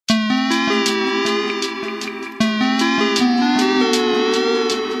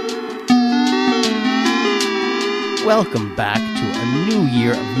Welcome back to a new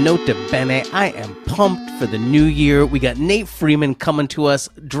year of Nota Bene. I am pumped for the new year. We got Nate Freeman coming to us,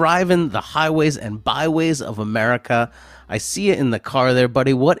 driving the highways and byways of America. I see you in the car there,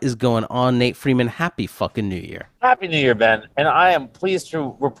 buddy. What is going on, Nate Freeman? Happy fucking New Year. Happy New Year, Ben. And I am pleased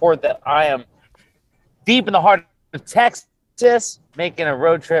to report that I am deep in the heart of Texas, making a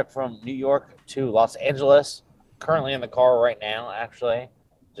road trip from New York to Los Angeles. Currently in the car right now, actually.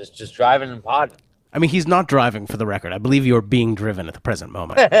 Just driving and podding. I mean, he's not driving, for the record. I believe you're being driven at the present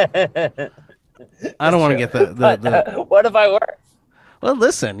moment. I don't want to get the... What if I were? Well,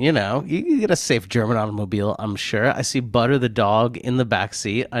 listen, you get a safe German automobile, I'm sure. I see Butter the dog in the back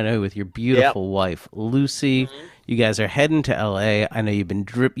seat. I know with your beautiful wife, Lucy. Mm-hmm. You guys are heading to LA. I know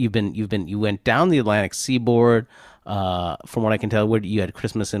you went down the Atlantic seaboard. From what I can tell, where you had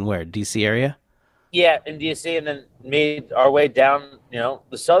Christmas in where? DC area? Yeah, in DC, and then made our way down,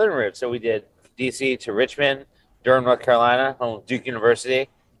 the southern route. So we did DC to Richmond, Durham, North Carolina, home of Duke University.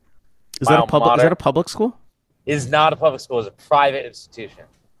 Is that a public school? It is not a public school. It's a private institution.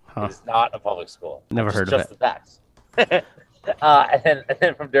 Huh. It is not a public school. Never heard of it. Just the facts. and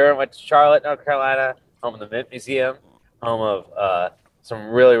then from Durham, went to Charlotte, North Carolina, home of the Mint Museum, home of some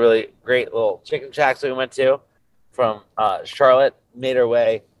really, really great little chicken shacks that we went to. From Charlotte, made our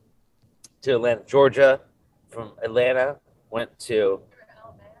way to Atlanta, Georgia. From Atlanta, went to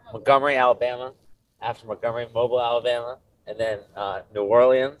Montgomery, Alabama. After Montgomery, Mobile, Alabama. And then New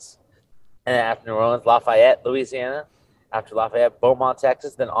Orleans. And then after New Orleans, Lafayette, Louisiana. After Lafayette, Beaumont,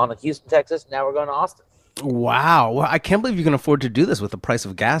 Texas. Then on to Houston, Texas. Now we're going to Austin. Wow. Well, I can't believe you can afford to do this with the price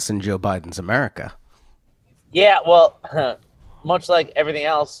of gas in Joe Biden's America. Yeah, well, much like everything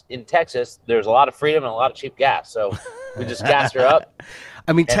else in Texas, there's a lot of freedom and a lot of cheap gas. So we just gassed her up.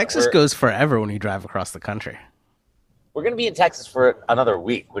 I mean, Texas goes forever when you drive across the country. We're going to be in Texas for another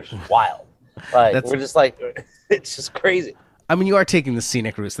week, which is wild. Like, we're just like, it's just crazy. I mean, you are taking the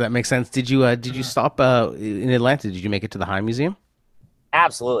scenic route, so that makes sense. Did you stop in Atlanta? Did you make it to the High Museum?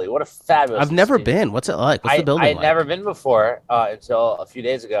 Absolutely. What a fabulous I've never been. What's it like? What's the building like? I'd never been before until a few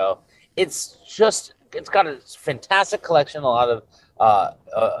days ago. It's got a fantastic collection, a lot of,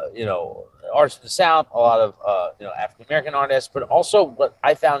 artists from the South, a lot of, African-American artists, but also what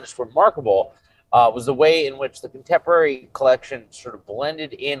I found just remarkable was the way in which the contemporary collection sort of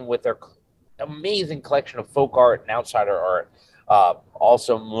blended in with their amazing collection of folk art and outsider art,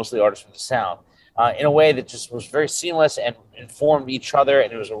 also mostly artists from the South, in a way that just was very seamless and informed each other,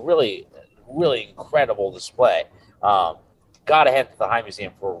 and it was a really, really incredible display. Got to head to the High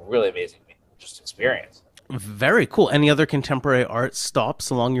Museum for a really amazing experience. Very cool. Any other contemporary art stops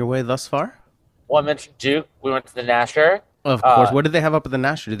along your way thus far? Well, I mentioned Duke. We went to the Nasher. Of course. What did they have up at the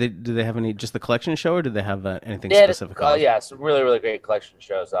Nasher? Do they have any, just the collection show, or did they have anything specific? Yeah, some really, really great collection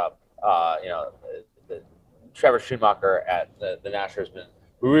shows up. Trevor Schumacher at the Nasher has been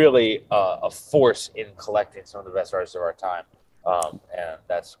really a force in collecting some of the best artists of our time. And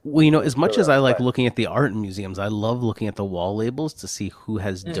that's as much as I like looking at the art in museums, I love looking at the wall labels to see who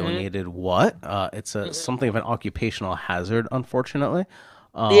has donated what. It's something of an occupational hazard, unfortunately.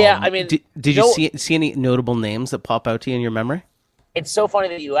 Yeah, I mean, did you see any notable names that pop out to you in your memory? It's so funny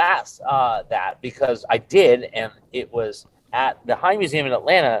that you asked that, because I did, and it was at the High Museum in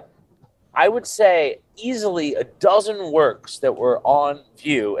Atlanta. I would say easily a dozen works that were on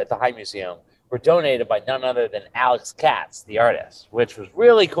view at the High Museum were donated by none other than Alex Katz, the artist, which was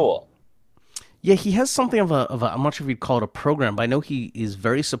really cool. Yeah, he has something of a I'm not sure if you'd call it a program, but I know he is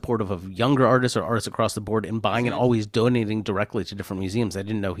very supportive of younger artists or artists across the board in buying and always donating directly to different museums. I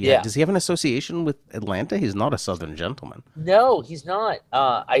didn't know he had. Does he have an association with Atlanta? He's not a Southern gentleman. No, he's not.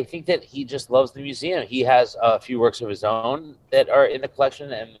 I think that he just loves the museum. He has a few works of his own that are in the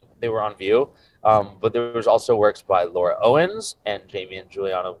collection, and they were on view. But there was also works by Laura Owens and Jamie and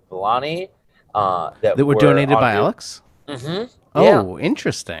Giuliano Villani that were donated by view. Alex? Mm-hmm. Oh,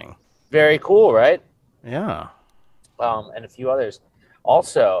 interesting. Very cool, right? Yeah. And a few others.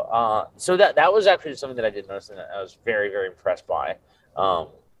 Also, so that was actually something that I did notice, and I was very, very impressed by.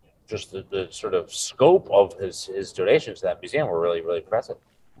 Just the sort of scope of his donations to that museum were really, really impressive.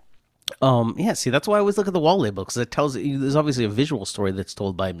 Yeah, see, that's why I always look at the wall label, because it tells you there's obviously a visual story that's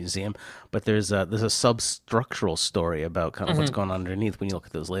told by a museum, but there's a substructural story about kind of what's going on underneath when you look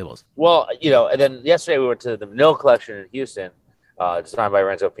at those labels. Well, and then yesterday we went to the Mill Collection in Houston, designed by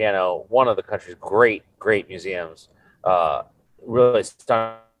Renzo Piano, one of the country's great museums. Really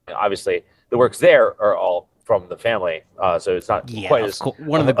stunning. Obviously, the works there are all from the family, so it's not quite as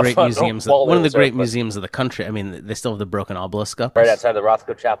one of the great museums. One of the great museums of the country. I mean, they still have the broken obelisk up right outside the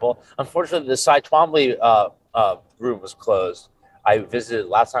Rothko Chapel. Unfortunately, the Cy Twombly room was closed. I visited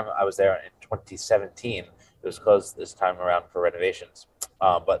last time I was there in 2017, It was closed this time around for renovations.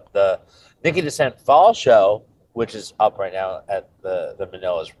 But the Nikki Descent Fall Show, which is up right now at the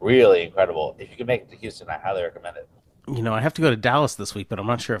Manila, is really incredible. If you can make it to Houston, I highly recommend it. I have to go to Dallas this week, but I'm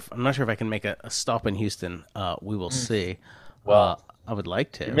not sure if I can make a stop in Houston. We will see. Well, I would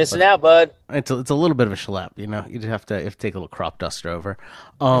like to. you're missing out, bud. It's a little bit of a schlep, You'd have to take a little crop duster over.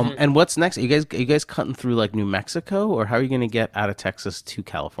 Mm-hmm. And what's next? Are you guys cutting through like New Mexico, or how are you going to get out of Texas to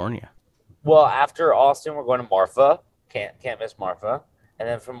California? Well, after Austin, we're going to Marfa. Can't miss Marfa. And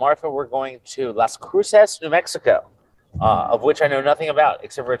then from Marfa, we're going to Las Cruces, New Mexico, of which I know nothing about,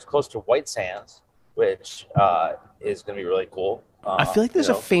 except for it's close to White Sands, which is going to be really cool. I feel like there's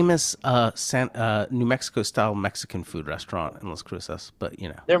a famous New Mexico style Mexican food restaurant in Las Cruces, but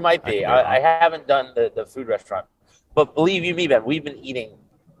there might be. I haven't done the food restaurant, but believe you me, Ben, we've been eating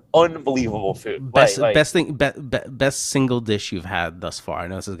unbelievable food. Best single dish you've had thus far. I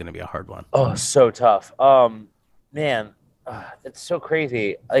know this is going to be a hard one. Oh, so tough. Man, it's so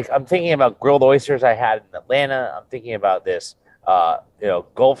crazy. Like I'm thinking about grilled oysters I had in Atlanta. I'm thinking about this,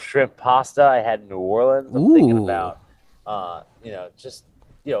 Gulf shrimp pasta I had in New Orleans. I'm thinking about,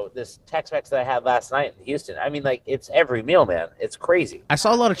 this Tex-Mex that I had last night in Houston. I mean, like it's every meal, man. It's crazy. I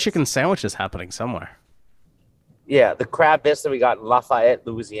saw a lot of chicken sandwiches happening somewhere. Yeah, the crab bits that we got in Lafayette,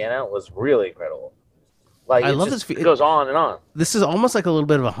 Louisiana, was really incredible. Like I love this. It goes on and on. This is almost like a little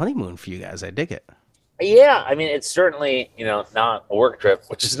bit of a honeymoon for you guys. I dig it. Yeah, I mean, it's certainly not a work trip,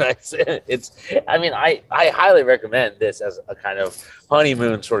 which is nice. I highly recommend this as a kind of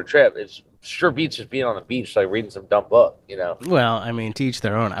honeymoon sort of trip. It's sure beats just being on the beach, like reading some dumb book, Well, I mean, to each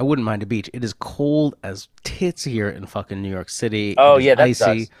their own. I wouldn't mind a beach. It is cold as tits here in fucking New York City. Oh yeah, that's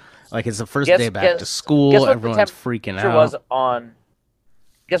icy. Like it's the first day back to school. Everyone's freaking out.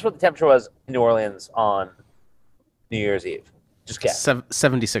 Guess what the temperature was in New Orleans on New Year's Eve? Just guess.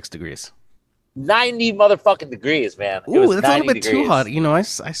 76 degrees. 90 motherfucking degrees, man. Ooh, that's a little bit too hot. I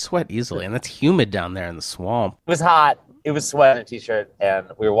sweat easily, and that's humid down there in the swamp. It was hot. It was sweat in a t-shirt, and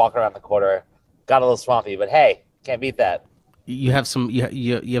we were walking around the quarter. Got a little swampy, but hey, can't beat that. You have some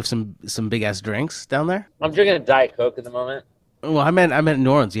some big ass drinks down there? I'm drinking a Diet Coke at the moment. Well, I meant New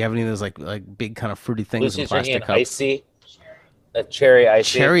Orleans. Do you have any of those like big kind of fruity things Lucy's in plastic drinking cups? Icy, a cherry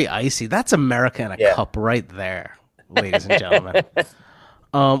icy. Cherry icy. That's America in a cup right there, ladies and gentlemen.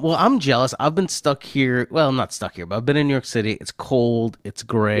 Well, I'm jealous. I've been stuck here. Well, I'm not stuck here, but I've been in New York City. It's cold. It's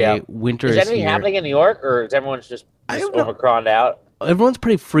gray. Yeah. Winter is anything here. happening in New York, or is everyone just Omicroned out? Everyone's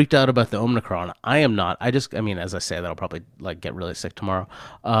pretty freaked out about the Omicron. I am not. As I say, that'll probably get really sick tomorrow.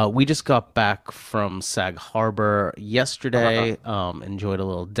 We just got back from Sag Harbor yesterday. Enjoyed a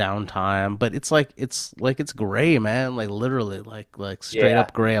little downtime, but it's gray, man. Like literally, like straight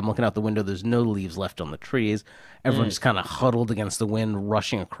up gray. I'm looking out the window. There's no leaves left on the trees. Everyone's just kind of huddled against the wind,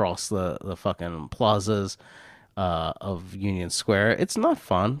 rushing across the fucking plazas of Union Square. It's not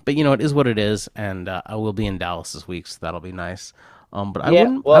fun, but it is what it is. And I will be in Dallas this week, so that'll be nice. But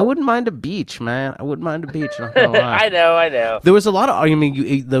I wouldn't mind a beach, man. I wouldn't mind a beach. Not gonna lie. I know. There was a lot of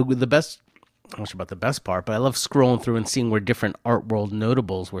the best. I'm not sure about the best part, but I love scrolling through and seeing where different art world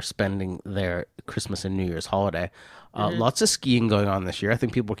notables were spending their Christmas and New Year's holiday. Lots of skiing going on this year. I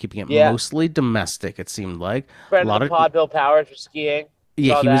think people were keeping it mostly domestic. It seemed like a lot of Pod Bill Powers for skiing.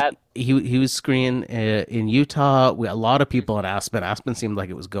 Yeah, he was skiing in Utah. A lot of people in Aspen. Aspen seemed like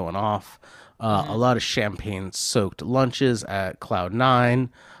it was going off. A lot of champagne-soaked lunches at Cloud 9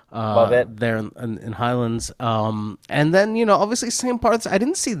 there in Highlands. And then, obviously St. Bart's. I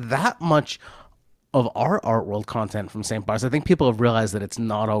didn't see that much of our art world content from St. Bart's. I think people have realized that it's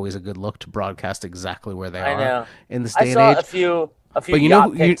not always a good look to broadcast exactly where they are in this day and age. I saw a few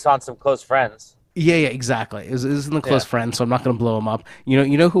yacht pics on some close friends. Yeah, exactly. It was in the close friends, so I'm not going to blow him up.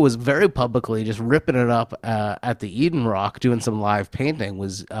 You know who was very publicly just ripping it up at the Eden Rock, doing some live painting,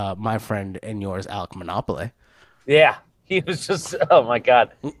 was my friend and yours, Alec Monopoly. Yeah, he was just, oh my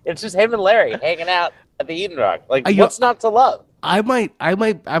God. It's just him and Larry hanging out at the Eden Rock. Like, what's not to love? I might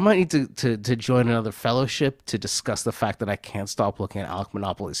need to join another fellowship to discuss the fact that I can't stop looking at Alec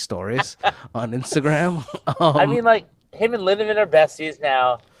Monopoly's stories on Instagram. I mean, like, him and Lindemann are besties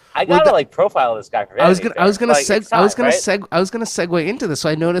now. I gotta profile this guy. I was gonna segue into this. So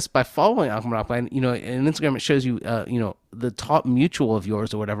I noticed by following Alec Monopoly, and in Instagram it shows you, the top mutual of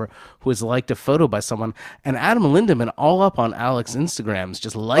yours or whatever who has liked a photo by someone, and Adam Lindemann all up on Alec's Instagrams,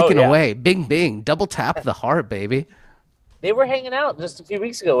 just liking away, bing bing, double tap the heart, baby. They were hanging out just a few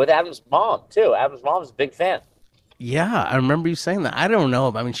weeks ago with Adam's mom too. Adam's mom is a big fan. Yeah, I remember you saying that. I don't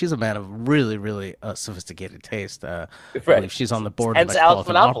know. I mean, she's a man of really, really sophisticated taste. I believe she's on the board of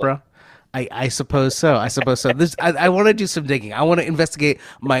Metropolitan Opera. I suppose so. I suppose so. I want to do some digging. I want to investigate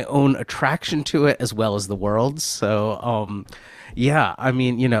my own attraction to it as well as the world's. So, yeah. I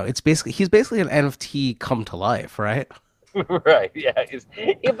mean, he's basically an NFT come to life, right? Right. Yeah.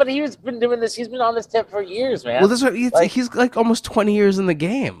 But he's been doing this. He's been on this tip for years, man. Well, that's what he's like almost 20 years in the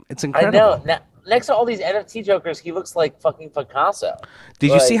game. It's I know. incredible. Now, next to all these NFT jokers, he looks like fucking Picasso.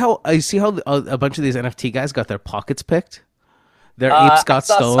 Did you see how a bunch of these NFT guys got their pockets picked? Their apes I got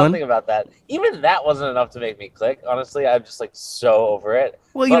saw stolen. something about that. Even that wasn't enough to make me click. Honestly, I'm just like so over it.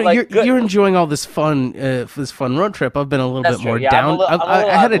 Well, But, like, you're enjoying all this fun road trip. I've been a little That's bit more true. Yeah, down. I had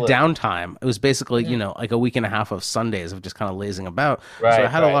a I'm a little- downtime. It was basically like a week and a half of Sundays of just kind of lazing about. So I Right,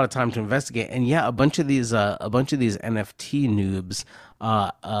 had a right. lot of time to investigate. And yeah, a bunch of these NFT noobs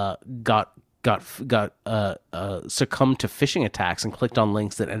got succumbed to phishing attacks and clicked on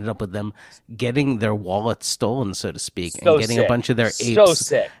links that ended up with them getting their wallets stolen, so to speak, So and getting sick. a bunch of their So apes.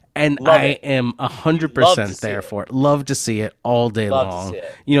 sick. And Love I it. am Love 100% to see there it. for it. Love to see it all day Love to long. see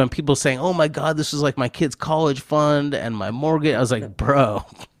it. And people saying, "Oh my God, this is like my kid's college fund and my mortgage." I was like, "Bro,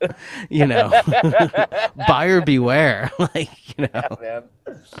 buyer beware." Man.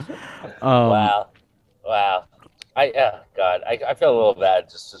 Um, Wow. God, I feel a little bad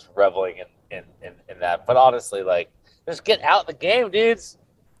just reveling in that. But honestly, like, just get out the game, dudes.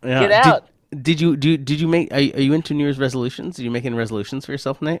 yeah. Get out. Did you make? Are you into New Year's resolutions? Did you make any resolutions for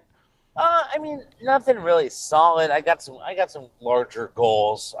yourself, Nate? I mean, nothing really solid. I got some larger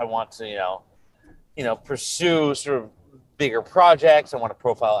goals. I want to, pursue sort of bigger projects. I want to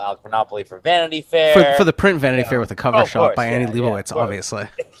profile Alec Monopoly for Vanity Fair. For the print Vanity Fair with the cover Of shot course, by Annie yeah, Leibovitz, of course. obviously.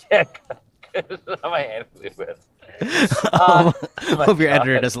 Yeah, my hand with. Hope your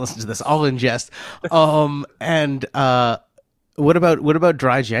editor doesn't listen to this. I'll ingest. And what about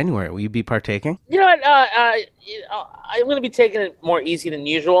dry January? Will you be partaking? You know what? I'm going to be taking it more easy than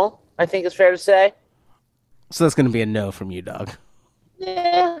usual. I think it's fair to say. So that's going to be a no from you, dog.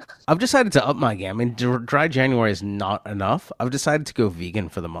 Yeah. I've decided to up my game. I mean, dry January is not enough. I've decided to go vegan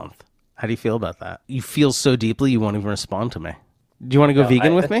for the month. How do you feel about that? You feel so deeply you won't even respond to me. Do you want to go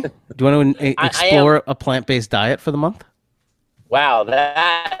vegan with me? Do you want to explore a plant-based diet for the month? Wow,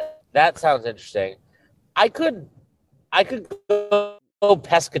 that sounds interesting. I could go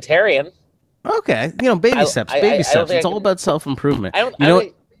pescatarian. Okay, baby steps. It's all about self-improvement. Are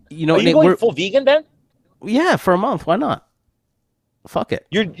you Nate, going full vegan, Ben? Yeah, for a month. Why not? Fuck it.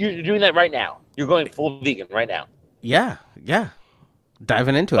 You're doing that right now. You're going full vegan right now. Yeah.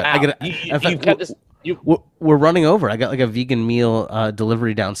 Diving into it. Wow. I get. We're running over. I got like a vegan meal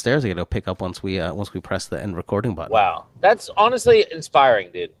delivery downstairs. I got to pick up once we press the end recording button. Wow, that's honestly inspiring,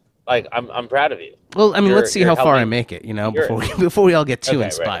 dude. Like, I'm proud of you. Well, I mean, let's see how far I helping- make it. Before we all get too Okay, right.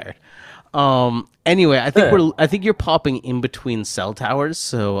 inspired. Anyway, I think you're popping in between cell towers,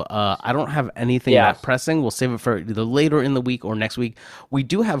 so I don't have anything that pressing. We'll save it for either later in the week or next week. We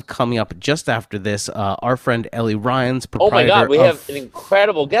do have coming up just after this our friend Ellie Ryan's proprietor. Oh my God, we have an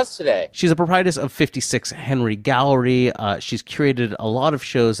incredible guest today. She's a proprietress of 56 Henry Gallery. She's curated a lot of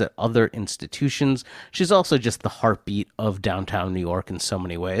shows at other institutions. She's also just the heartbeat of downtown New York in so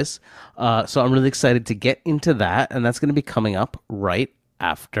many ways. So I'm really excited to get into that, and that's going to be coming up right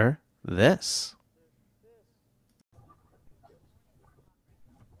after this.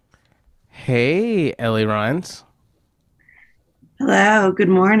 Hey, Ellie Rhines. Hello, good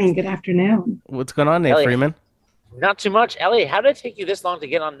morning, good afternoon. What's going on, Nate Ellie. Freeman? Not too much, Ellie. How did it take you this long to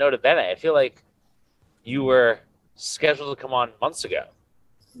get on Nota Bene? I feel like you were scheduled to come on months ago.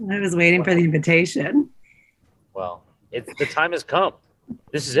 I was waiting for the invitation. Well, the time has come.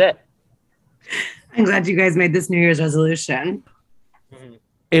 This is it. I'm glad you guys made this New Year's resolution.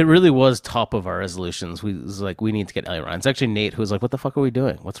 It really was top of our resolutions. We need to get Ellie Rhines. Actually, Nate, who was like, "What the fuck are we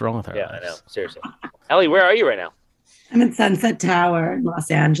doing? What's wrong with our Yeah, I lives?" know. Seriously. Ellie, where are you right now? I'm at Sunset Tower in Los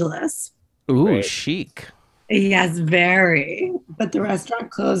Angeles. Ooh, Great. chic. Yes, very. But the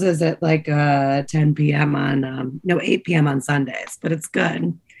restaurant closes at like 10 p.m. on 8 p.m. on Sundays, but it's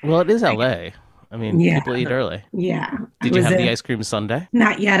good. Well, it is LA. I mean, Yeah. people eat early. Yeah. Did you have the ice cream sundae?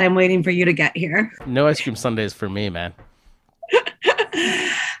 Not yet. I'm waiting for you to get here. No ice cream sundaes for me, man.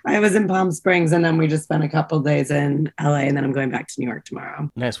 I was in Palm Springs and then we just spent a couple days in LA and then I'm going back to New York tomorrow.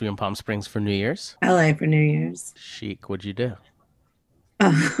 Nice. We in Palm Springs for New Year's. LA for New Year's. Chic. What'd you do?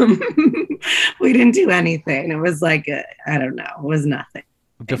 We didn't do anything. It was like, I don't know. It was nothing.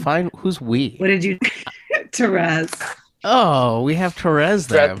 Define who's we. What did you Therese? Oh, we have Therese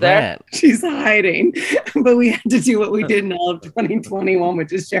there, Therese there? man. She's hiding. But we had to do what we did in all of 2021,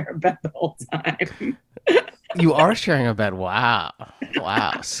 which is share a bed the whole time. You are sharing a bed. Wow.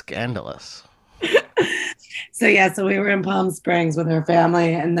 Wow. Scandalous. So we were in Palm Springs with her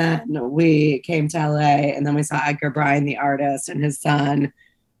family, and then we came to LA, and then we saw Edgar Bryan, the artist, and his son,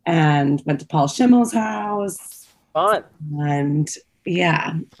 and went to Paul Schimmel's house. Fun. And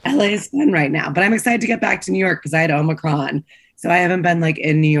yeah, LA is fun right now. But I'm excited to get back to New York because I had Omicron. So I haven't been like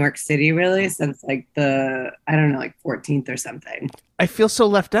in New York City really since like I don't know, like 14th or something. I feel so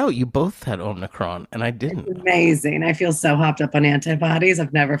left out. You both had Omicron, and I It's didn't. amazing. I feel so hopped up on antibodies.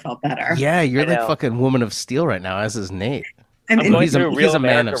 I've never felt better. Yeah, you're I like know. fucking woman of steel right now, as is Nate. I'm I'm in- going he's a- through he's real a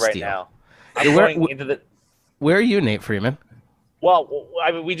man America of right steel. now. Yeah, I'm where- going into the. Where are you, Nate Freeman? Well,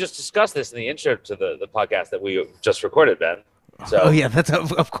 I mean, we just discussed this in the intro to the podcast that we just recorded, Ben. So Oh yeah, that's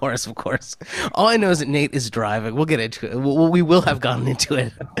of course, of course. All I know is that Nate is driving. We'll get into it. We will have gotten into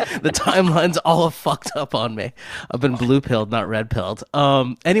it. The timeline's all fucked up on me. I've been blue pilled, not red pilled.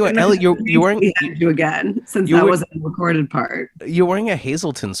 Anyway, Ellie, you're wearing We had you again since you that were- wasn't the recorded part. you're wearing a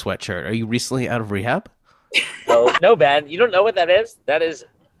Hazelton sweatshirt. Are you recently out of rehab? no, Ben, you don't know what that is? That is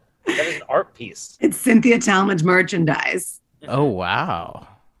an art piece. It's Cynthia Talmadge merchandise. Oh wow.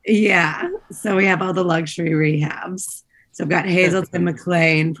 Yeah. So we have all the luxury rehabs. So I've got Hazelton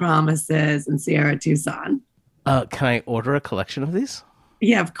McLean, Promises, and Sierra Tucson. Can I order a collection of these?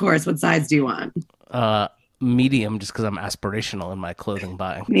 Yeah, of course. What size do you want? Medium, just because I'm aspirational in my clothing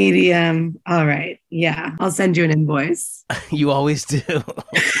buying. Medium. All right. Yeah. I'll send you an invoice. You always do.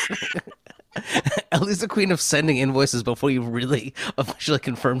 Ellie's the queen of sending invoices before you've really officially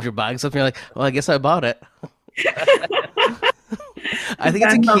confirmed you're buying something. You're like, well, I guess I bought it. I think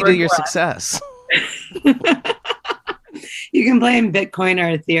it's a That's no key to your regret. success. You can blame Bitcoin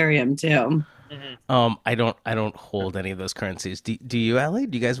or Ethereum too. I don't hold any of those currencies. Do you, Ellie?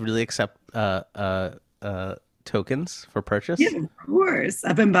 Do you guys really accept tokens for purchase? Yeah, of course.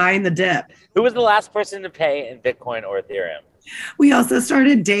 I've been buying the dip. Who was the last person to pay in Bitcoin or Ethereum? We also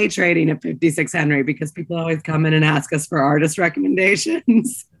started day trading at 56 Henry because people always come in and ask us for artist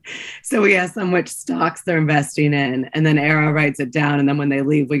recommendations. So we ask them which stocks they're investing in, and then Era writes it down. And then when they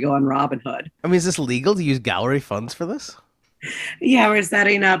leave, we go on Robinhood. I mean, is this legal to use gallery funds for this? Yeah, we're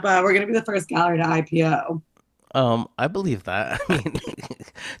setting up. We're going to be the first gallery to IPO. I believe that. I mean,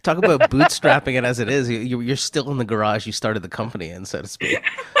 talk about bootstrapping it as it is. You're still in the garage you started the company in, so to speak.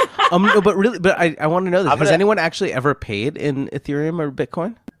 No, but really, I want to know this. Has anyone actually ever paid in Ethereum or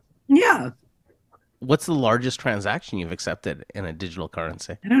Bitcoin? Yeah. What's the largest transaction you've accepted in a digital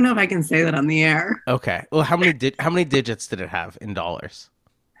currency? I don't know if I can say that on the air. Okay. Well, how many digits did it have in dollars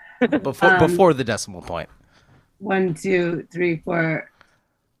before the decimal point? 1, 2, 3, 4,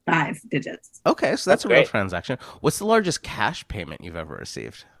 5 digits. Okay, so that's a real great. transaction. What's the largest cash payment you've ever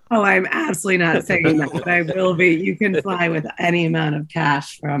received? Oh, I'm absolutely not saying that, but I will be. You can fly with any amount of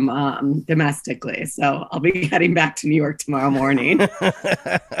cash from domestically. So I'll be heading back to New York tomorrow morning.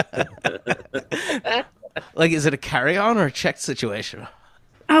 Like, is it a carry-on or a checked situation?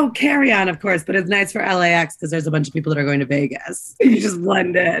 Oh, carry on, of course, but it's nice for LAX because there's a bunch of people that are going to Vegas. You just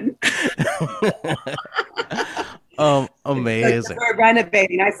blend in. Amazing. We're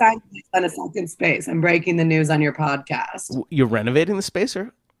renovating. I signed on a second space. I'm breaking the news on your podcast. You're renovating the space,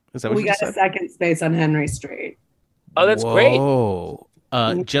 or is that what We you got a said? second space on Henry Street, Oh, that's great. Whoa.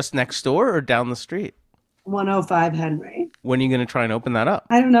 Just next door or down the street? 105 Henry. When are you going to try and open that up?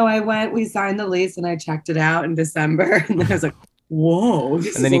 I don't know. We signed the lease and I checked it out in December. And then I was like, whoa.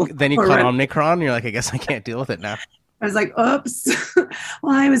 This And then is you a caught lot for Omicron. And you're like, I guess I can't deal with it now. I was like, oops.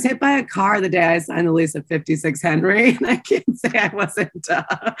 Well, I was hit by a car the day I signed the lease at 56 Henry. And I can't say I wasn't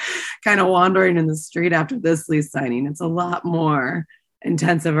kind of wandering in the street after this lease signing. It's a lot more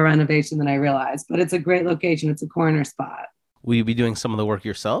intensive a renovation than I realized, but it's a great location. It's a corner spot. Will you be doing some of the work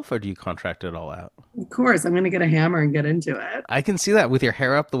yourself, or do you contract it all out? Of course, I'm going to get a hammer and get into it. I can see that with your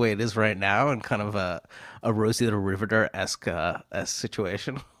hair up the way it is right now, and kind of a Rosie the Riveter-esque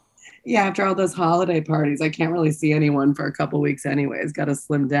situation. Yeah, after all those holiday parties, I can't really see anyone for a couple weeks anyways. Got to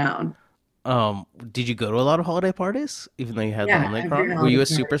slim down. Did you go to a lot of holiday parties, even though you had the every Omicron? Were you a holiday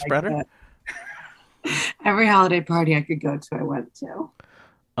super party I spreader? could. Every holiday party I could go to, I went to.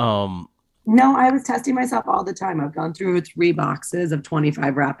 Um, No, I was testing myself all the time. I've gone through 3 boxes of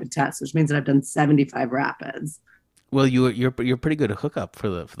 25 rapid tests, which means that I've done 75 rapids. well, you're pretty good at hookup for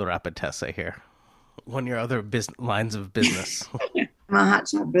the rapid tests, I hear. One of your other lines of business. I'm a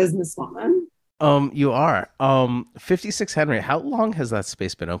hotshot businesswoman. You are. 56 Henry, how long has that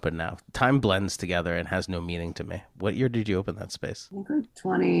space been open now? Time blends together and has no meaning to me. What year did you open that space? I think like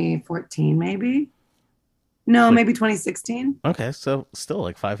 2014, maybe. No, maybe 2016. Okay, so still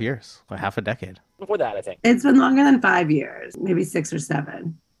like 5 years, like half a decade. Before that, I think. It's been longer than 5 years, maybe 6 or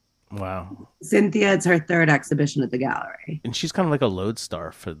 7. Wow. Cynthia, it's her 3rd exhibition at the gallery. And she's kind of like a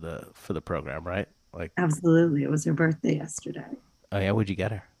lodestar for the program, right? Like, Absolutely. It was her birthday yesterday. oh yeah, what'd you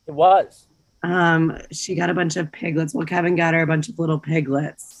get her? It was. She got a bunch of piglets. Well, Kevin got her a bunch of little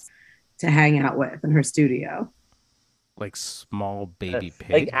piglets to hang out with in her studio. Like small baby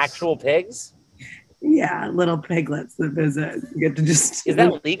pigs? Like actual pigs? Yeah, little piglets that visit. You get to just Is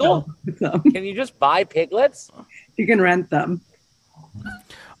that legal? them. Can you just buy piglets? You can rent them.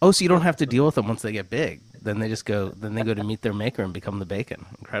 Oh, so you don't have to deal with them once they get big. Then they just go. Then they go to meet their maker and become the bacon.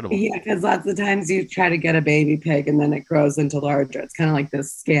 Incredible. Yeah, because lots of times you try to get a baby pig and then it grows into larger. It's kind of like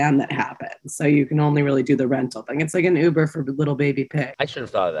this scam that happens. So you can only really do the rental thing. It's like an Uber for little baby pig. I should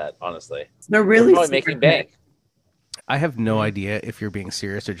have thought of that, honestly. They're really Probably making bank. I have no idea if you're being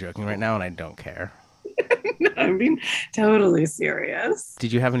serious or joking right now, and I don't care. I mean, totally serious.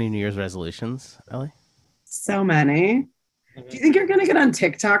 Did you have any New Year's resolutions, Ellie? So many. Do you think you're gonna get on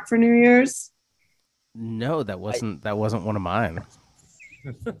TikTok for New Year's? No, that wasn't one of mine.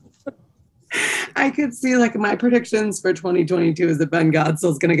 I could see like my predictions for 2022 is that Ben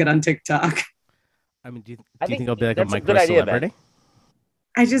Godsell's gonna get on TikTok. I mean, do you I think think I'll be like a that's a micro good idea, celebrity?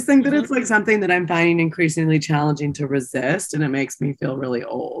 I just think that it's like something that I'm finding increasingly challenging to resist, and it makes me feel really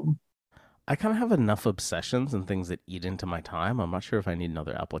old. I kind of have enough obsessions and things that eat into my time. I'm not sure if I need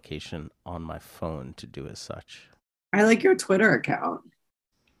another application on my phone to do as such. I like your Twitter account.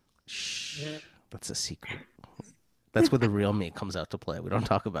 Shh, that's a secret. That's where the real me comes out to play. We don't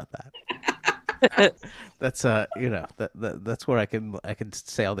talk about that. That's that's where I can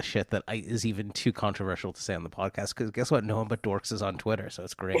say all the shit that is even too controversial to say on the podcast. Because guess what? No one but dorks is on Twitter, so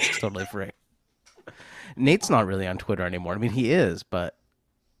it's great. It's totally free. Nate's not really on Twitter anymore. I mean, he is, but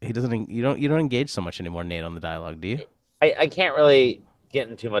he doesn't. You don't engage so much anymore, Nate, on the dialogue, do you? I can't really get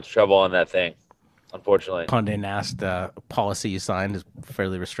in too much trouble on that thing, unfortunately. Condé Nast policy you signed is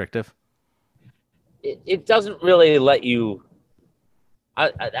fairly restrictive. It doesn't really let you.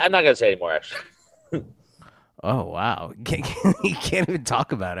 I'm not gonna say anymore. Actually, Oh wow, you can't even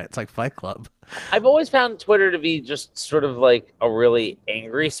talk about it. It's like Fight Club. I've always found Twitter to be just sort of like a really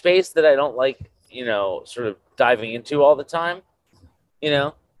angry space that I don't like. Sort of diving into all the time.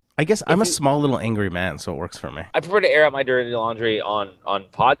 I guess I'm a small little angry man, so it works for me. I prefer to air out my dirty laundry on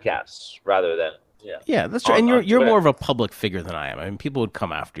podcasts rather than Yeah, that's true. And you're more of a public figure than I am. I mean, people would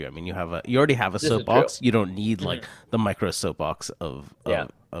come after you. I mean, you already have a soapbox. You don't need like the micro soapbox of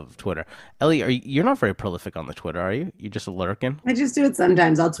Twitter. Ellie, you're not very prolific on the Twitter, are you? You're just lurking. I just do it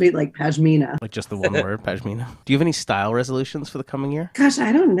sometimes. I'll tweet like Pashmina. Like just the one word, Pashmina. Do you have any style resolutions for the coming year? Gosh,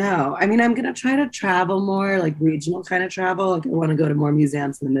 I don't know. I mean, I'm gonna try to travel more, like regional kind of travel. Like I want to go to more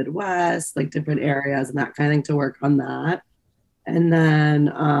museums in the Midwest, like different areas and that kind of thing to work on that. And then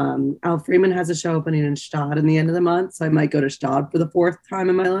Al Freeman has a show opening in Stad in the end of the month, so I might go to Stad for the 4th time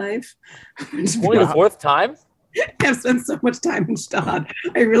in my life. Only the 4th time? I've spent so much time in Stad.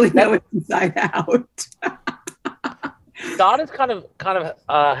 I really know it inside out. Stad is kind of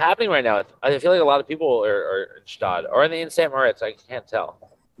happening right now. I feel like a lot of people are in Stad or in St. Moritz. I can't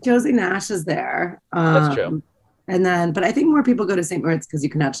tell. Josie Nash is there. That's true. And then, but I think more people go to St. Moritz because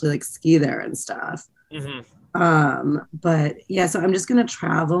you can actually like ski there and stuff. Mm-hmm. But yeah, so I'm just gonna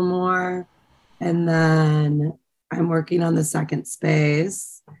travel more, and then I'm working on the second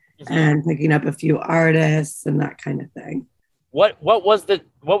space and picking up a few artists and that kind of thing. What was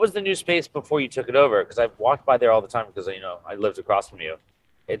the new space before you took it over? Because I've walked by there all the time because I lived across from you.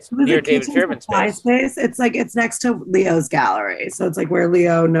 It's near David Fairman's space. It's next to Leo's gallery, so it's like where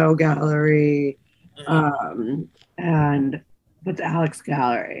Leo No Gallery, and but the Alex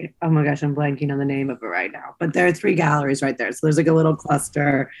Gallery. Oh my gosh, I'm blanking on the name of it right now. But there are 3 galleries right there. So there's like a little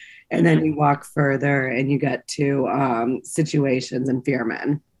cluster, and then you walk further and you get to Situations and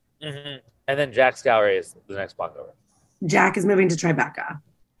Fearman. Mm-hmm. And then Jack's Gallery is the next block over. Jack is moving to Tribeca.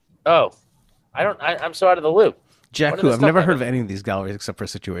 Oh, I'm so out of the loop. Jack, who I've never heard of any of these galleries except for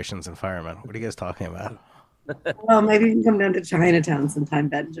Situations and Firemen. What are you guys talking about? Well, maybe you can come down to Chinatown sometime,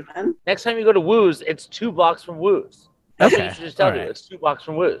 Benjamin. Next time you go to Woo's, it's 2 blocks from Woo's. That's what you should just tell you. It's 2 blocks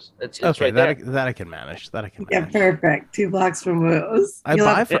from Woo's. It's okay, right there. That I can manage. Yeah, perfect. 2 blocks from Woo's.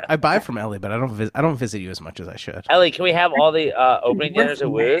 I buy from Ellie, but I don't visit you as much as I should. Ellie, can we have all the opening dinners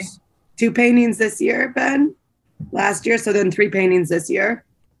at Woo's? 2 paintings this year, Ben. Last year, so then 3 paintings this year.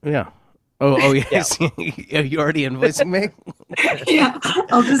 Yeah. Oh yes. Yeah. You already invoicing me? Yeah,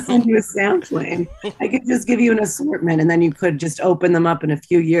 I'll just send you a sampling. I could just give you an assortment, and then you could just open them up in a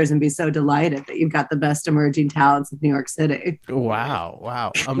few years and be so delighted that you've got the best emerging talents of New York City.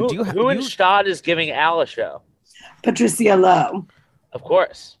 Wow. Who in Stad is giving Al a show? Patricia Lowe. Of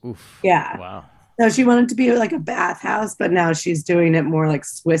course. Oof. Yeah. Wow. So she wanted to be like a bathhouse, but now she's doing it more like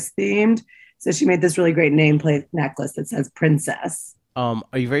Swiss themed. So she made this really great nameplate necklace that says Princess. Are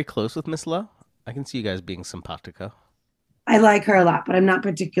you very close with Miss Lowe? I can see you guys being simpatico. I like her a lot, but I'm not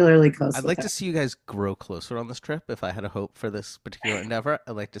particularly close I'd with like her. to see you guys grow closer on this trip. If I had a hope for this particular endeavor,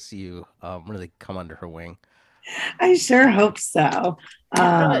 I'd like to see you really come under her wing. I sure hope so.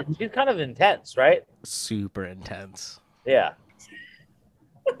 She's kind of intense, right? Super intense. Yeah.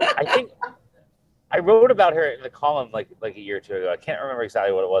 I think I wrote about her in the column like a year or two ago. I can't remember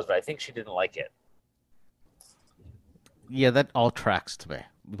exactly what it was, but I think she didn't like it. Yeah, that all tracks to me.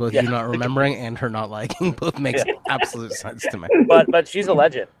 Both Yeah. you not remembering and her not liking both makes absolute sense to me. But she's a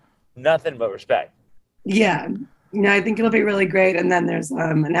legend. Nothing but respect. Yeah. No, I think it'll be really great. And then there's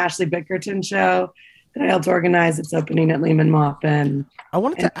an Ashley Bickerton show that I helped organize. It's opening at Lehman Maupin. I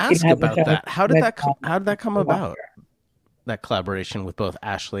wanted And to ask she has a about show that. How did with, that come about? That collaboration with both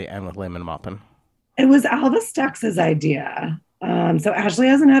Ashley and with Lehman Maupin. It was Alva Stux's idea. So Ashley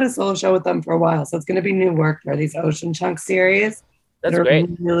hasn't had a solo show with them for a while, so it's going to be new work for these Ocean Chunk series. That's that are great.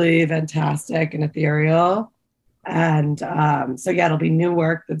 really fantastic and ethereal. And so yeah, it'll be new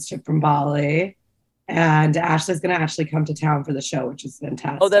work that's shipped from Bali. And Ashley's going to actually come to town for the show, which is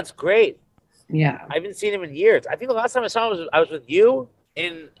fantastic. Oh, that's great. Yeah. I haven't seen him in years. I think the last time I saw him I was with you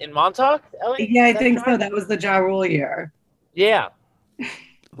in Montauk, Ellie. Yeah, I think so. That was the Ja Rule year. Yeah.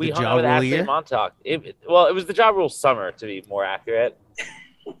 We hung out with Ashley in Montauk. It was the Ja Rule summer, to be more accurate.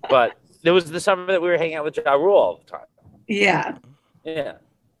 But it was the summer that we were hanging out with Ja Rule all the time. Yeah. Yeah.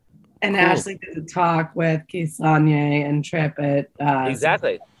 And cool. Ashley did a talk with Keith Saunier and Trip at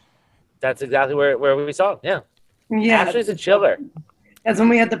exactly. That's exactly where we saw him. Yeah. Yeah. Ashley's a chiller. That's when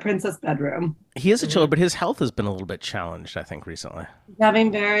we had the princess bedroom. He is a chiller, but his health has been a little bit challenged, I think, recently. He's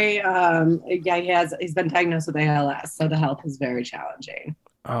having very he's been diagnosed with ALS, so the health is very challenging.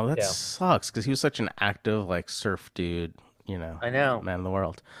 Oh, that sucks, because he was such an active, like, surf dude, you know. I know. Man of the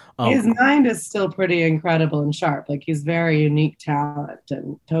world. His mind is still pretty incredible and sharp. Like, he's very unique talent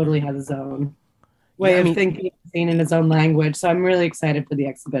and totally has his own way of thinking, seeing in his own language. So I'm really excited for the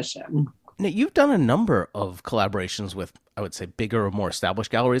exhibition. Now, you've done a number of collaborations with, I would say, bigger or more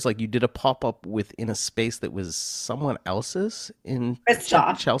established galleries. Like, you did a pop-up within a space that was someone else's in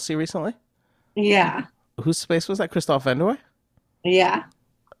Chelsea recently? Yeah. Whose space was that? Christophe Vendouet? Yeah.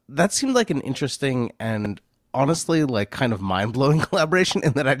 That seemed like an interesting and honestly, like, kind of mind-blowing collaboration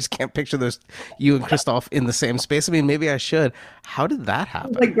in that I just can't picture you and Christophe in the same space. I mean, maybe I should. How did that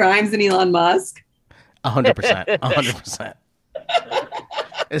happen? Like Grimes and Elon Musk? 100%. 100%.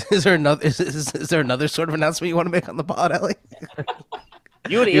 Is there another sort of announcement you want to make on the pod, Ellie?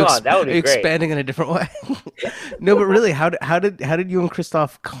 You and Elon, that would be great. Expanding in a different way. No, but really, how did you and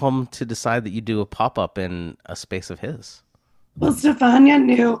Christophe come to decide that you do a pop-up in a space of his? Well, Stefania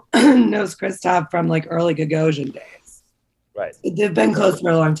knows Christophe from like early Gagosian days. Right. They've been close for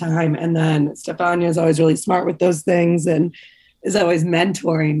a long time. And then Stefania is always really smart with those things and is always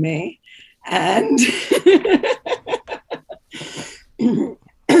mentoring me. And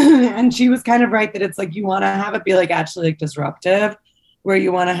and she was kind of right that it's like you want to have it be like actually like disruptive, where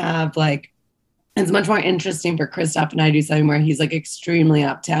you want to have like it's much more interesting for Christophe and I do something where he's like extremely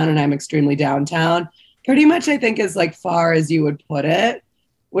uptown and I'm extremely downtown. Pretty much, I think, as like far as you would put it,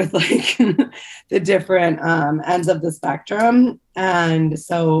 with like the different ends of the spectrum. And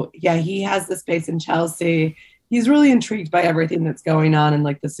so, yeah, he has the space in Chelsea. He's really intrigued by everything that's going on in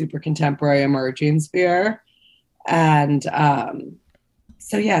like the super contemporary emerging sphere. And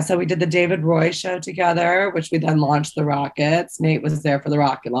so we did the David Roy show together, which we then launched the Rockets. Nate was there for the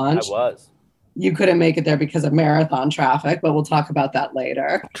rocket launch. I was. You couldn't make it there because of marathon traffic, but we'll talk about that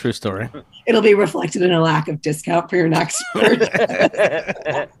later. True story. It'll be reflected in a lack of discount for your next purchase.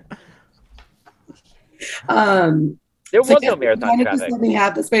 There was no marathon traffic. Let me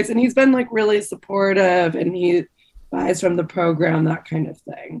have the space, and he's been like really supportive, and he buys from the program, that kind of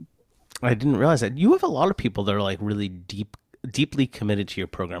thing. I didn't realize that. You have a lot of people that are like really deeply committed to your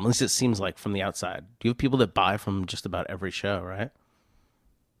program. At least it seems like from the outside. Do you have people that buy from just about every show, right?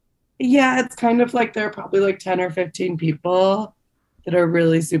 Yeah, it's kind of like there are probably like 10 or 15 people that are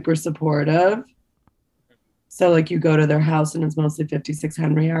really super supportive. So like you go to their house and it's mostly 56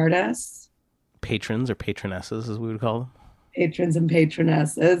 Henry artists. Patrons or patronesses, as we would call them. Patrons and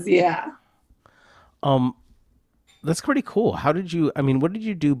patronesses, yeah. That's pretty cool. What did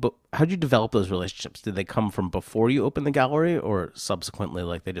you do, but how did you develop those relationships? Did they come from before you opened the gallery or subsequently,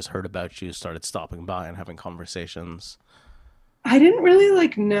 like they just heard about you, started stopping by and having conversations? I didn't really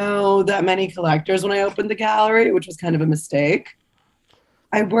like know that many collectors when I opened the gallery, which was kind of a mistake.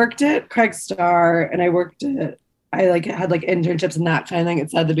 I worked at Craig Starr and I had like internships and that kind of thing at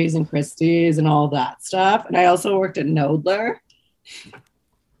Sotheby's and Christie's and all that stuff. And I also worked at Knoedler.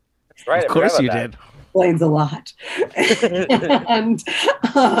 That's right. Of course you did. explains a lot. And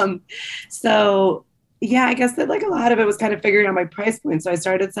so yeah, I guess that like a lot of it was kind of figuring out my price point. So I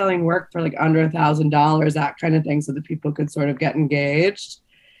started selling work for like under $1,000, that kind of thing, so that people could sort of get engaged.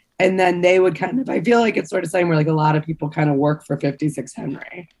 And then they would kind of, I feel like it's sort of saying where like a lot of people kind of work for 56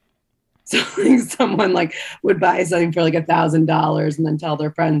 Henry. So like someone like would buy something for like $1,000 and then tell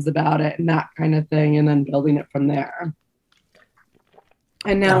their friends about it and that kind of thing, and then building it from there.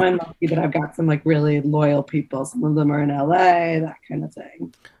 And now I'm lucky that I've got some like really loyal people. Some of them are in LA, that kind of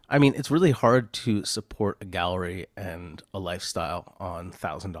thing. I mean, it's really hard to support a gallery and a lifestyle on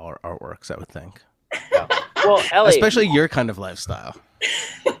 $1,000 artworks, I would think. Yeah. Well, Ellie, especially your kind of lifestyle.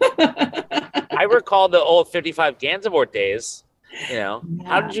 I recall the old 55 Gansevoort days. You know,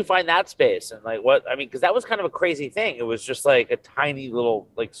 how did you find that space? And like, what, I mean, because that was kind of a crazy thing. It was just like a tiny little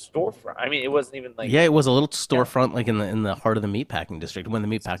like storefront. I mean, it wasn't even like, yeah, it was a little storefront like in the heart of the meatpacking district, when the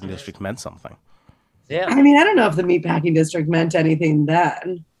meatpacking district meant something. Yeah. I mean, I don't know if the meatpacking district meant anything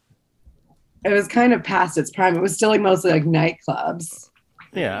then. It was kind of past its prime. It was still like mostly like nightclubs.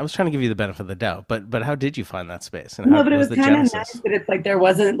 Yeah, I was trying to give you the benefit of the doubt, but how did you find that space? And no, but it was kind of nice that it's like there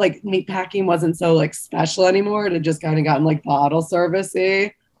wasn't like meatpacking wasn't so like special anymore. It had just kind of gotten like bottle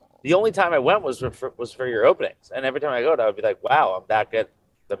servicey. The only time I went was for your openings, and every time I go, I would be like, "Wow, I'm back at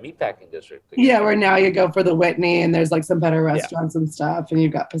the meatpacking district." Yeah, where now you go for the Whitney, and there's like some better restaurants and stuff, and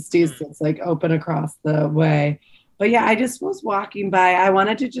you've got Pastis that's like open across the way. But yeah, I just was walking by. I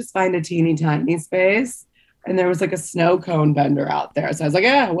wanted to just find a teeny tiny space. And there was like a snow cone vendor out there. So I was like,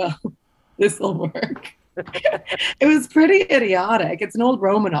 yeah, well, this will work. It was pretty idiotic. It's an old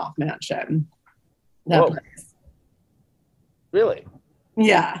Romanov mansion. That place. Really?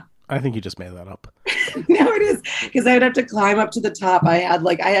 Yeah. I think you just made that up. No, it is. Because I would have to climb up to the top. I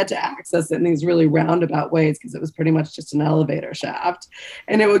had to access it in these really roundabout ways because it was pretty much just an elevator shaft.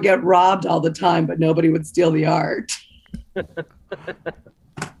 And it would get robbed all the time, but nobody would steal the art.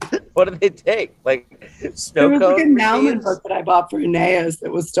 What did they take? Like snow cones? There was like a Nauman machines? book that I bought for Aeneas that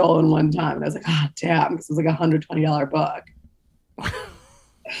was stolen one time. And I was like, oh, damn, because it was like $120 book.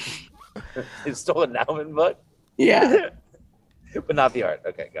 You stole a Nauman book? Yeah. But not the art.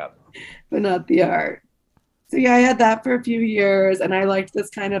 Okay, got it. But not the art. So yeah, I had that for a few years. And I liked this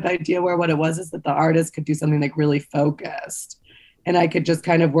kind of idea where what it was is that the artist could do something like really focused. And I could just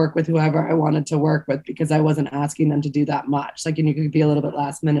kind of work with whoever I wanted to work with because I wasn't asking them to do that much. Like, and you could be a little bit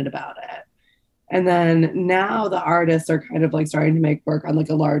last minute about it. And then now the artists are kind of like starting to make work on like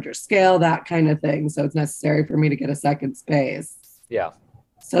a larger scale, that kind of thing. So it's necessary for me to get a second space. Yeah.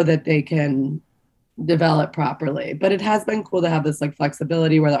 So that they can develop properly. But it has been cool to have this like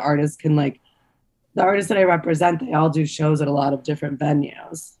flexibility where the artists can like, the artists that I represent, they all do shows at a lot of different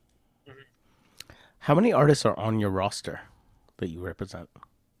venues. How many artists are on your roster that you represent?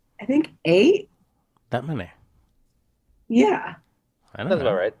 I think 8. That many? Yeah. I don't That's know.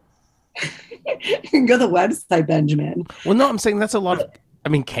 about right. You can go to the website, Benjamin. Well, no, I'm saying that's a lot of. I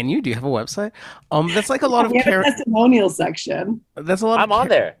mean, can you? Do you have a website? That's like a lot of We have a testimonial section. That's a lot. I'm on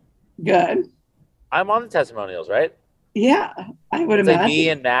there. Good. I'm on the testimonials, right? Yeah, I would It's imagine. like me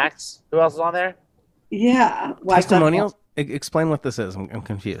and Max. Who else is on there? Yeah. Testimonials. Explain what this is. I'm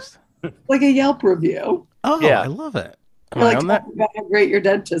confused. Like a Yelp review. Oh, Yeah. I love it. Am You're I like on that? talking about how great your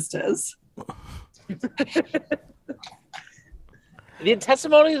dentist is. The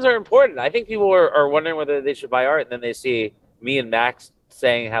testimonials are important. I think people are wondering whether they should buy art, and then they see me and Max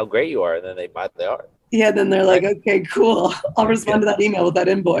saying how great you are, and then they buy the art. Yeah, then they're like, okay, cool. I'll respond to that email with that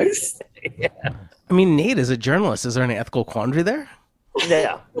invoice. Yeah. I mean, Nate is a journalist. Is there any ethical quandary there?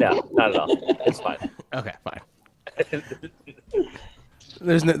 No, not at all. It's fine. Okay, fine.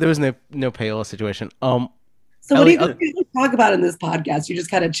 There was no payola situation. So what Ellie, do you guys talk about in this podcast? You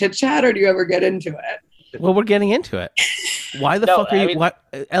just kind of chit chat, or do you ever get into it? Well, we're getting into it. Why the No, fuck are you? I mean- Why,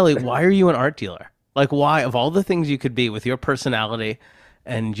 Ellie? Why are you an art dealer? Like, why of all the things you could be with your personality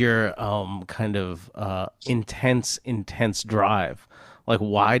and your kind of intense drive? Like,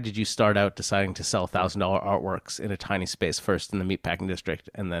 why did you start out deciding to sell $1,000 artworks in a tiny space, first in the meatpacking district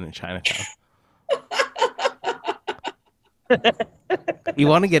and then in Chinatown? You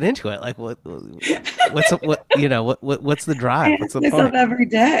want to get into it? Like, what's the drive? What's the I ask myself point? every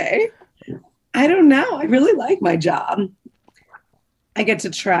day. I don't know. I really like my job. I get to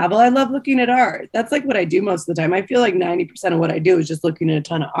travel. I love looking at art. That's like what I do most of the time. I feel like 90% of what I do is just looking at a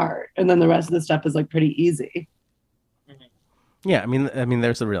ton of art. And then the rest of the stuff is like pretty easy. Yeah, I mean,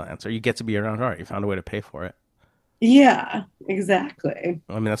 there's the real answer. You get to be around art. You found a way to pay for it. Yeah, exactly.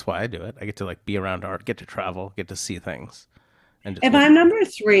 I mean, that's why I do it. I get to like be around art, get to travel, get to see things. And just If I'm number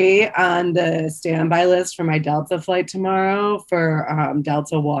 3 on the standby list for my Delta flight tomorrow for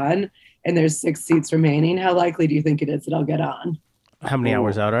Delta One, and there's 6 seats remaining, how likely do you think it is that I'll get on? How many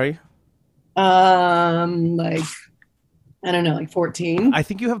hours out are you? Like, I don't know, like 14. I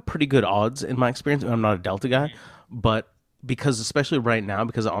think you have pretty good odds in my experience. I'm not a Delta guy, but because especially right now,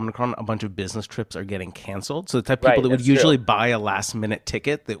 because of Omicron, a bunch of business trips are getting canceled. So the type of people that would usually buy a last minute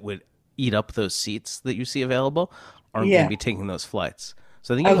ticket that would eat up those seats that you see available aren't going to be taking those flights.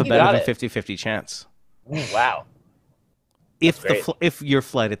 So I think you have a better than 50-50 chance. Wow. If your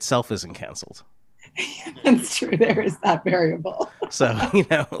flight itself isn't canceled. That's true. There is that variable. So,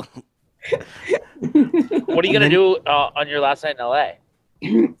 What are you going to do on your last night in LA?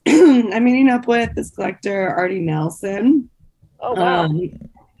 I'm meeting up with this collector, Artie Nelson. Oh, wow. He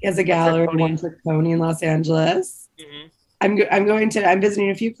has a gallery in One Trick Pony in Los Angeles. Mm-hmm. I'm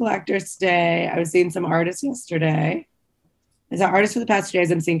visiting a few collectors today. I was seeing some artists yesterday. As an artist for the past 2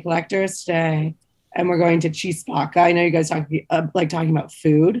 days, I'm seeing collectors today. And we're going to Chispaca. I know you guys talking about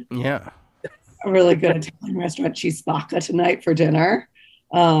food. Yeah. A really good Italian restaurant, Chispaca, tonight for dinner.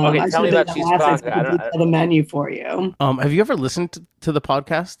 Okay, tell me about Chispaca. I don't the menu for you. Have you ever listened to the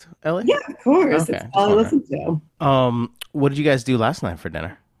podcast, Ellie? Yeah, of course. Okay, it's all I listen to. What did you guys do last night for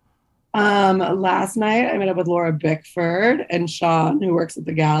dinner? Last night I met up with Laura Bickford, and Sean, who works at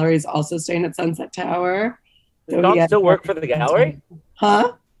the gallery, is also staying at Sunset Tower. Does Sean still work for the gallery?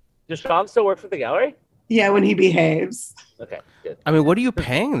 Huh? Does Sean still work for the gallery? Yeah, when he behaves. Okay, good. I mean, what are you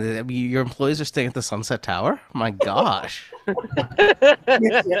paying? I mean, your employees are staying at the Sunset Tower? My gosh. I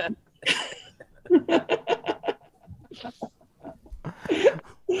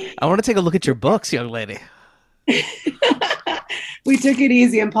want to take a look at your books, young lady. We took it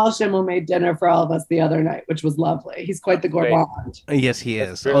easy, and Paul Schimmel made dinner for all of us the other night, which was lovely. He's quite the gourmand. Yes, he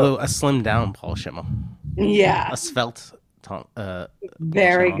is. Although a slimmed down Paul Schimmel. Yeah. A svelte.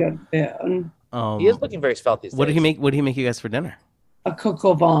 Very good food. He is looking very svelte these days. What did he make you guys for dinner? A coq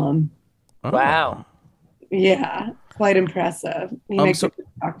au vin. Oh. Wow. Yeah, quite impressive. He makes a good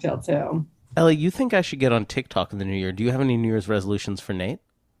cocktail too. Ellie, you think I should get on TikTok in the new year? Do you have any New Year's resolutions for Nate?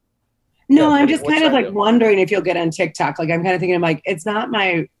 No, I'm just kind of like wondering if you'll get on TikTok. Like, I'm kind of thinking, I'm like, it's not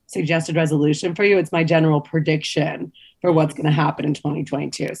my suggested resolution for you. It's my general prediction for what's going to happen in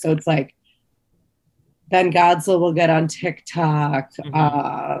 2022. So it's like, Ben Godsell will get on TikTok.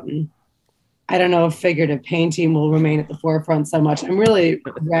 Mm-hmm. I don't know if figurative painting will remain at the forefront so much. I'm really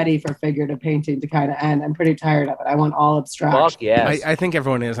ready for figurative painting to kind of end. I'm pretty tired of it. I want all abstraction. Fuck yes. I think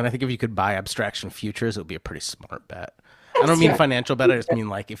everyone is. And I think if you could buy abstraction futures, it would be a pretty smart bet. I don't mean financial bet. I just mean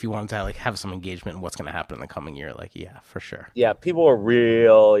like if you wanted to like have some engagement in what's going to happen in the coming year. Like, yeah, for sure. Yeah, people are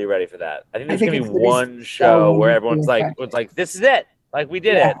really ready for that. I think there's going to be one show where everyone's like, this is it. Like, we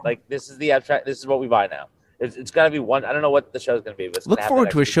did it. Like, this is the abstract. This is what we buy now. It's got to be one. I don't know what the show's going to be. But look forward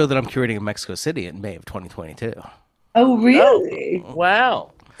to a show that I'm curating in Mexico City in May of 2022. Oh, really? Oh,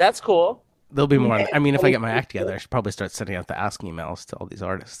 wow. That's cool. There'll be more. I mean, if I get my act together, I should probably start sending out the ask emails to all these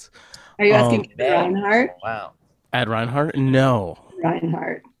artists. Are you asking Reinhardt? Wow. Ad Reinhardt? No.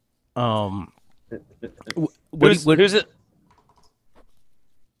 Reinhardt. Who's in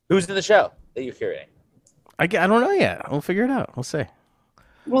the show that you're curating? I don't know yet. We'll figure it out. We'll see.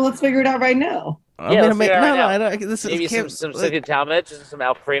 Well, let's figure it out right now. Maybe some Cynthia Talmadge and some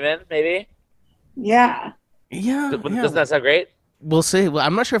Al Freeman, maybe. Yeah. Doesn't that sound great? We'll see. Well,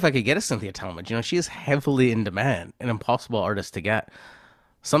 I'm not sure if I could get a Cynthia Talmadge. You know, she is heavily in demand, an impossible artist to get.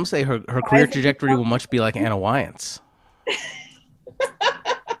 Some say her career trajectory will much be like Anna Wyant's.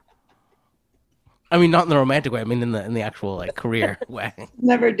 I mean, not in the romantic way. I mean, in the actual like career way.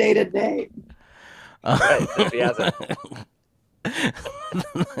 Never dated Nate. Right, she hasn't.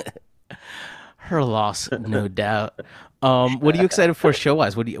 Her loss, no doubt. What are you excited for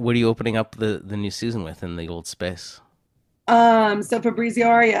show-wise? What are you opening up the new season with in the old space? So Fabrizio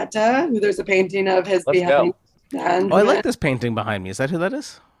Arietta, who there's a painting of his behind. And I like this painting behind me. Is that who that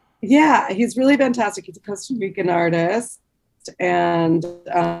is? Yeah, he's really fantastic. He's a Costa Rican artist, and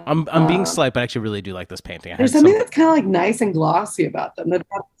I'm being slight, but I actually really do like this painting. There's something that's kind of like nice and glossy about them.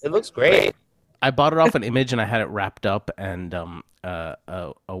 It looks great. I bought it off an image and I had it wrapped up, and a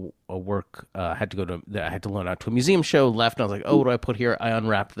work had to go to. I had to loan out to a museum show. Left, and I was like, "Oh, what do I put here?" I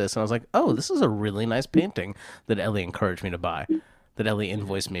unwrapped this, and I was like, "Oh, this is a really nice painting that Ellie encouraged me to buy." That Ellie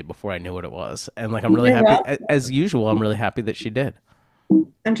invoiced me before I knew what it was, and like I'm really happy. As usual, I'm really happy that she did.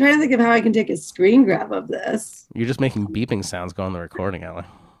 I'm trying to think of how I can take a screen grab of this. You're just making beeping sounds go on the recording, Ellie.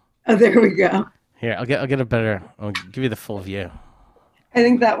 Oh, there we go. Here, I'll get a better. I'll give you the full view. I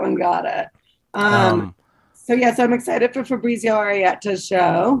think that one got it. So I'm excited for Fabrizio Arietta's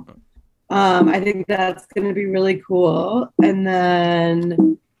show. I think that's going to be really cool. And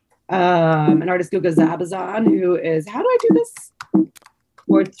then an artist, Guga Zabazon, who is, how do I do this?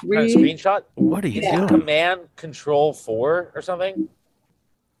 or Kind of 3. screenshot. What are you Yeah. doing? Command Control 4 or something.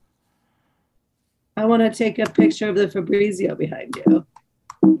 I want to take a picture of the Fabrizio behind you.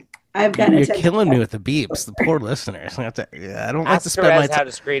 I've got You're attention. killing me with the beeps. The poor listeners. I don't like Ask to spend my Therese time. how to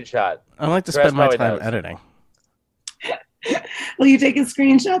screenshot. I don't like to Therese spend my probably time knows. editing. Will you take a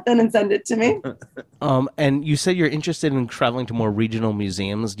screenshot then and send it to me? And you said you're interested in traveling to more regional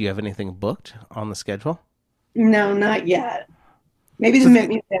museums. Do you have anything booked on the schedule? No, not yet. Maybe the So Mint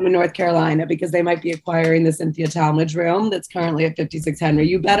Museum in North Carolina, because they might be acquiring the Cynthia Talmadge room that's currently at 56 Henry.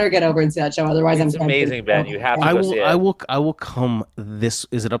 You better get over and see that show, otherwise It's I'm amazing, Ben. You have to I go will. see it. I will come. This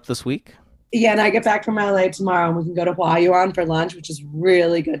is it up this week? Yeah, and I get back from LA tomorrow, and we can go to Huayuan for lunch, which is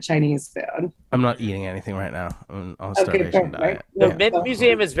really good Chinese food. I'm not eating anything right now. I'm on a Okay, starvation perfect. diet. The Yeah. Mint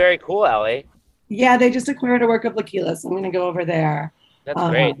Museum is very cool, Ellie. Yeah, they just acquired a work of Laquila, so I'm going to go over there. That's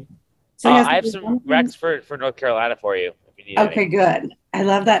great. So yes, I have some recs for North Carolina for you if you need Okay, any. good. I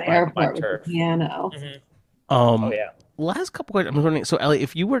love that My airport with turf. the piano. Mhm. Oh yeah. Last couple questions. I'm wondering. So, Ellie,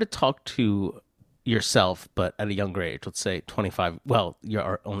 if you were to talk to yourself, but at a younger age, let's say 25. Well,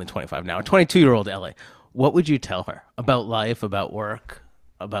 you're only 25 now. A 22-year-old Ellie, what would you tell her about life, about work,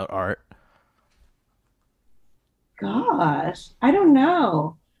 about art? Gosh, I don't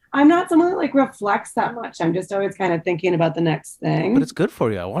know. I'm not someone that like reflects that much. I'm just always kind of thinking about the next thing. But it's good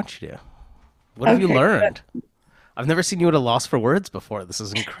for you. I want you to. What have you Okay, learned? I've never seen you at a loss for words before. This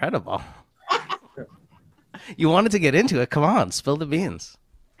is incredible. You wanted to get into it. Come on, spill the beans.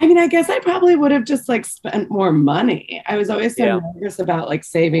 I mean, I guess I probably would have just like spent more money. I was always so Yeah. nervous about like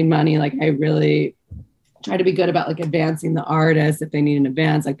saving money. Like I really try to be good about like advancing the artist if they need an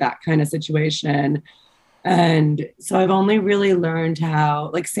advance, like that kind of situation. And so I've only really learned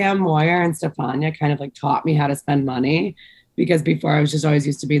how, like Sam Moyer and Stefania kind of like taught me how to spend money, because before I was just always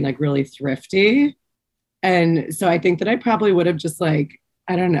used to being like really thrifty. And so I think that I probably would have just like,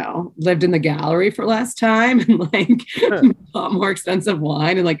 I don't know, lived in the gallery for less time and like bought more expensive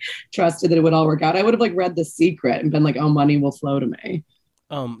wine and like trusted that it would all work out. I would have like read The Secret and been like, oh, money will flow to me.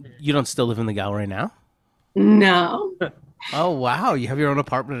 You don't still live in the gallery now? No. Oh wow, you have your own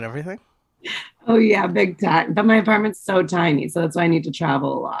apartment and everything? Oh yeah, big time. But my apartment's so tiny, so that's why I need to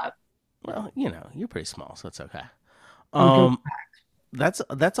travel a lot. Well, you know, you're pretty small, so it's okay. Okay. That's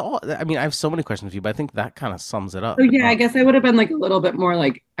all. I mean, I have so many questions for you, but I think that kind of sums it up. So yeah, I guess I would have been like a little bit more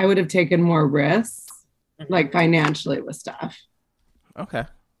like I would have taken more risks, like financially with stuff. Okay.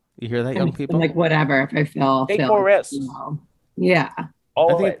 You hear that, young And people? like whatever, if I fail, Take fail, more risks. you know. Yeah.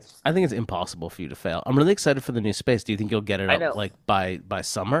 Always. I think it's impossible for you to fail. I'm really excited for the new space. Do you think you'll get it I up know. like by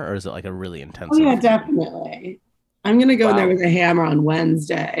summer, or is it like a really Oh intensive? yeah, definitely. I'm gonna go in there Wow. with a hammer on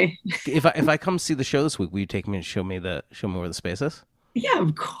Wednesday. If I come see the show this week, will you take me and show me where the space is? Yeah,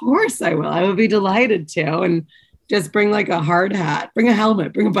 of course I will. I would be delighted to. And just bring like a hard hat, bring a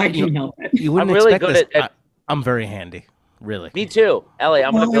helmet, bring a biking helmet. You wouldn't I'm really expect good this. at- I'm very handy, really. Me too. Ellie,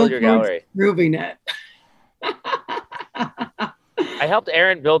 I'm going to Well, build your I look forward gallery. to Proving it. I helped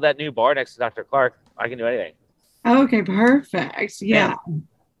Aaron build that new bar next to Dr. Clark. I can do anything. Okay, perfect. Yeah.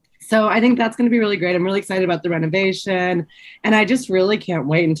 So I think that's going to be really great. I'm really excited about the renovation. And I just really can't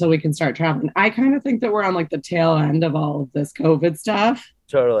wait until we can start traveling. I kind of think that we're on like the tail end of all of this COVID stuff.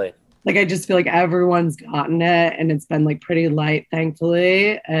 Totally. Like, I just feel like everyone's gotten it and it's been like pretty light,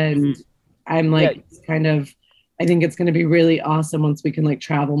 thankfully. And I'm like kind of, I think it's going to be really awesome once we can like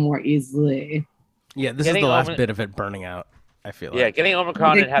travel more easily. Yeah, this Getting is the last Omi- bit of it burning out. I feel Yeah, like. getting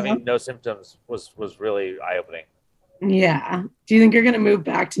Omicron Okay, and having no symptoms was really eye-opening. Yeah. Do you think you're going to move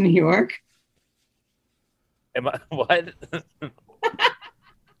back to New York? Am I, what?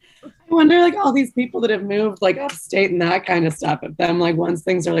 I wonder, like, all these people that have moved, like, upstate and that kind of stuff. If them, like, once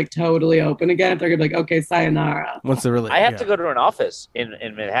things are, like, totally open again, if they're gonna be like, okay, sayonara. Once they're really, I have to go to an office in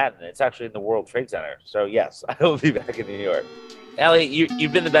Manhattan. It's actually in the World Trade Center. So, yes, I will be back in New York. Ellie,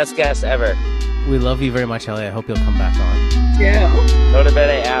 you've been the best guest ever. We love you very much, Ellie. I hope you'll come back on. Yeah. Go to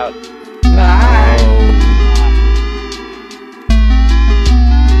bed out.